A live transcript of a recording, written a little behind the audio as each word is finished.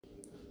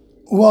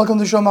Welcome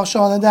to Shom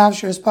Machshava on the Daf.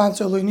 Shir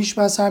sponsor Lui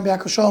Nishbas Har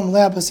B'Yakosholm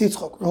Leah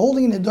Basitzchok. We're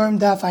holding in the Durham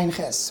Daf Ein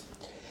Ches.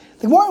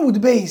 The Gemara with the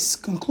base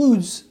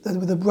concludes that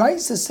the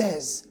Brisa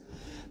says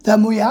that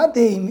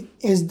Moyadim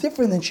is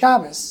different than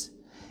Shabbos.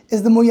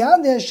 Is the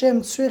Moyad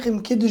Hashem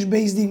Tzrichim Kiddush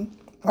Beis Din?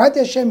 Right,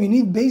 Hashem, you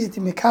need Beis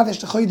Din to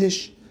Mekadesh the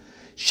Chodesh.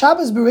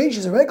 Shabbos Bereish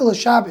is a regular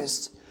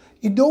Shabbos.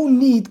 You don't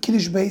need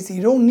Kiddush Beis Din.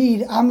 You don't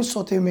need Am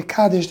Yisrael to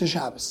Mekadesh the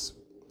Shabbos.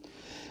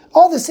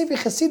 All the Sefer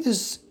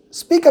Chasidus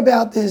speak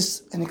about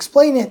this and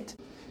explain it.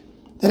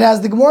 That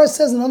as the Gemara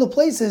says in other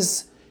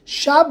places,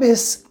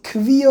 Shabbos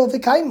kviyo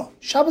v'kaimo.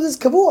 Shabbos is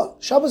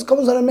kavua. Shabbos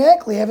comes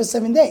automatically every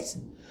 7 days.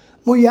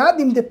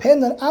 Moyadim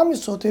depend on Am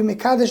Yisrael to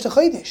mekadesh the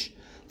chodesh.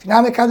 If you're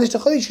not mekadesh the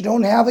chodesh, you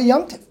don't have a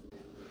Yom Tov.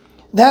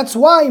 That's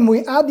why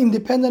Moyadim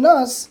depend on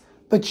us,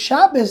 but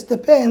Shabbos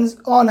depends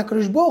on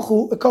HaKadosh Baruch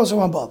Hu. It comes from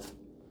above.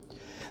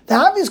 The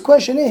obvious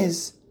question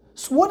is,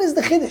 so what is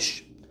the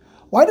chiddush?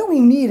 Why do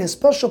we need a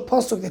special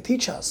pasuk to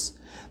teach us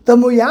the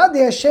Moyad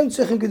Hashem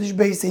tzrichim kiddush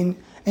beis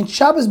din and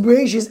Shabbos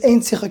Bereishis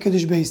ain't tzricha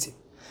kiddush beis din?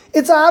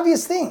 It's an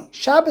obvious thing.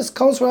 Shabbos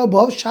comes from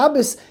above.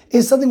 Shabbos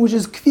is something which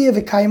is kviya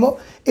v'kaimo.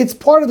 It's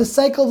part of the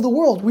cycle of the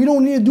world. We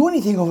don't need to do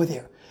anything over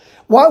there.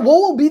 What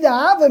will be the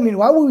avamim?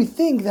 Why would we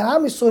think that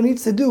Am Yisrael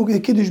needs to do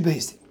the kiddush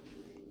beis din?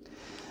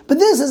 But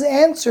this is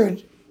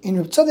answered in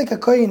Reb Tzadok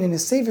HaKohen in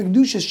his Sefer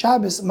Kedusha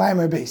Shabbos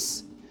Maimer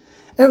Beis.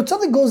 And Reb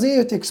Tzadok goes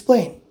there to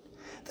explain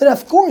that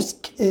of course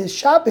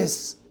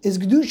Shabbos is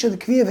Kedusha, the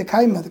Kviya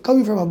V'Kaima, the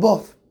coming from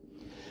above.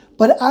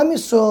 But Am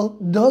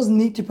Yisrael does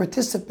need to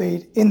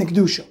participate in the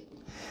Kedusha.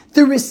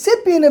 The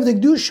recipient of the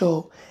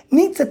Kedusha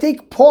needs to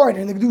take part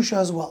in the Kedusha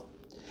as well.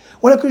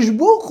 When HaKadosh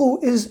Baruch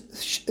Hu is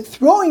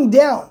throwing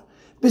down,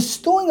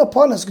 bestowing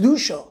upon us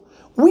Kedusha,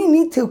 we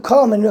need to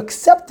come and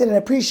accept it and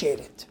appreciate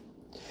it.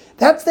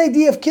 That's the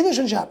idea of Kiddush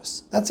on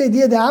Shabbos. That's the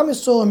idea that Am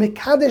Yisrael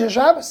Mekadesh on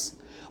Shabbos.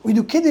 We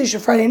do Kiddush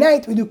on Friday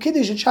night, we do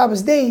Kiddush on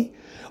Shabbos day,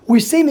 we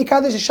say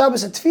Mekadesh on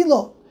Shabbos at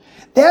Tefillah.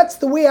 That's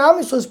the way Am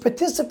Yisrael is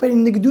participating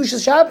in the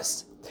Kedusha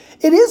Shabbos.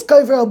 It is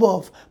kaifer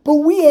above, but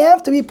we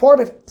have to be part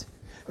of it.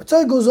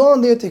 Ratzah goes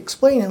on there to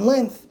explain in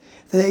length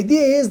that the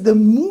idea is the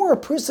more a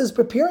person is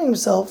preparing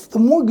himself, the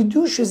more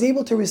Kedusha is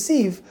able to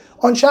receive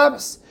on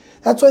Shabbos.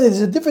 That's why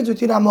there's a difference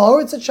between Am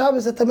Haaretz at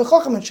Shabbos and Tamei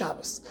Chacham at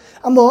Shabbos.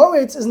 Am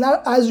Haaretz is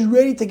not as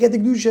ready to get the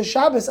Kedusha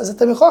Shabbos as a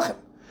Tamei Chacham.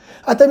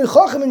 A Tamei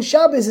Chacham in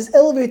Shabbos is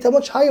elevated to a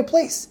much higher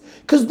place.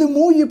 Because the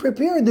more you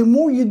prepare, the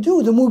more you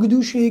do, the more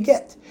Kedusha you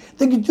get.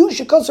 The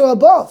Kedusha comes from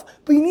above,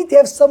 but you need to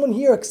have someone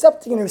here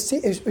accepting and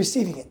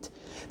receiving it.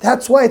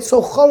 That's why it's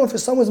so common for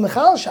someone who's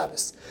Mechal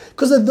Shabbos.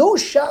 Because of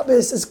those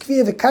Shabbos is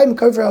Kviya V'Kaim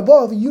coming from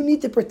above, you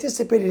need to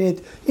participate in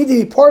it, you need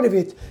to be part of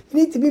it, you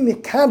need to be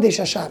Mekadesh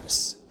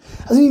HaShabbos.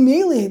 As we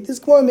mainly, this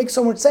Gemara makes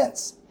so much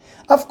sense.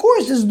 Of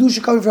course there's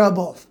Kedusha coming from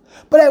above,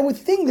 but I would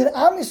think that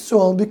Am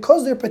Yisrael,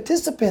 because they're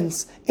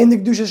participants in the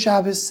Kedusha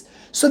Shabbos,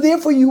 so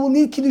therefore you will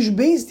need Kiddush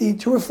Beis Din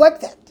to reflect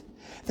that.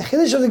 The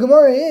Chiddush of the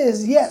Gemara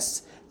is,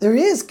 yes, there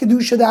is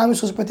Kedusha that Am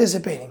Yisrael is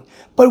participating,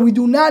 but we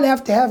do not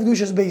have to have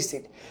Kedusha's Beis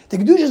Din. The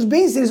Kedusha's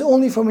Beis Din is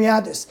only from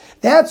Moyadis.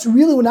 That's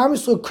really when Am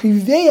Yisrael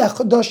Krivei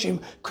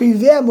HaChodoshim,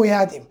 Krivei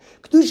HaMoyadim.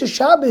 Kedusha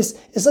Shabbos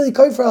is something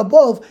coming from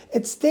above.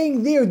 It's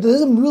staying there. It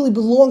doesn't really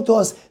belong to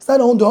us. It's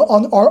not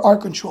on our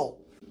control.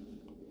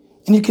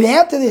 And you can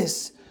add to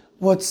this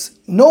what's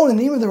known in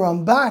the name of the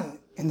Ramban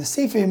in the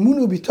Sefer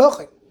Emunu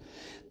B'Tochen,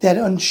 that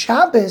on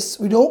Shabbos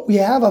we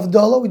have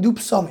Havdalah, we do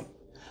Psamim.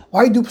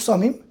 Why do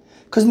Psamim?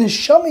 Because the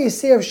Neshama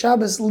Yisrael of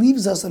Shabbos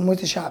leaves us on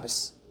Motzei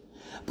Shabbos.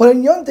 But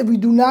on Yom Tov we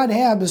do not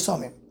have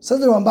Psamim. Says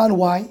the Ramban,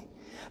 why?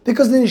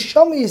 Because the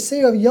Neshama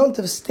Yisrael of Yom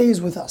Tov stays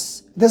with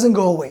us. It doesn't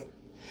go away.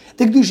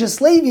 The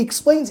Kedushas Levi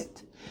explains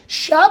it.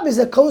 Shabbos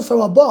that comes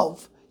from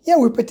above, yeah,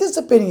 we're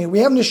participating in it. We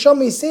have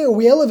Neshama Yisrael,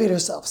 we elevate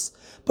ourselves.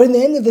 But in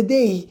the end of the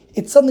day,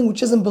 it's something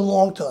which doesn't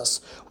belong to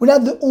us. We're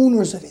not the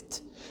owners of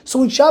it. So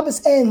when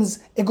Shabbos ends,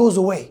 it goes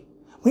away.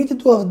 We need to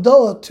do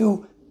Havdalah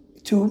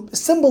to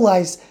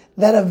symbolize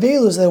that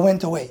Avelus that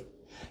went away.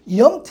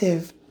 Yom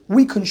Tov,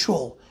 we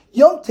control.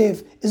 Yom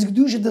Tov is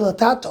Kedusha de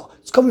Latato.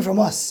 It's coming from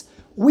us.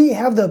 We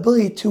have the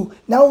ability to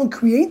not only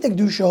create the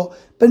Kedusha,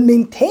 but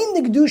maintain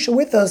the Kedusha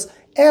with us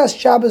as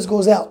Shabbos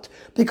goes out.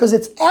 Because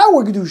it's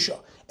our Kedusha.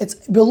 It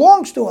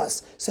belongs to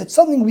us. So it's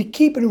something we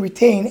keep and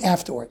retain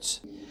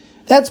afterwards.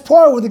 That's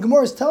part of what the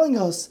Gemara is telling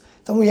us.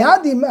 That we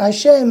had the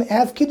Hashem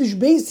have Kiddush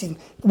Beis Din.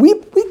 We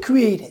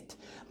create it.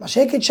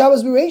 Masheket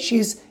Shabbos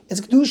Bereishis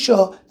is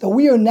Kedusha that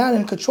we are not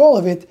in control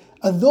of it,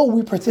 although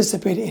we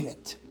participate in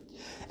it.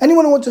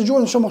 Anyone who wants to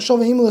join the Shom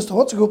Machshava email list to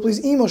Hotzago,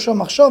 please email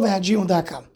shommachshava@gmail.com.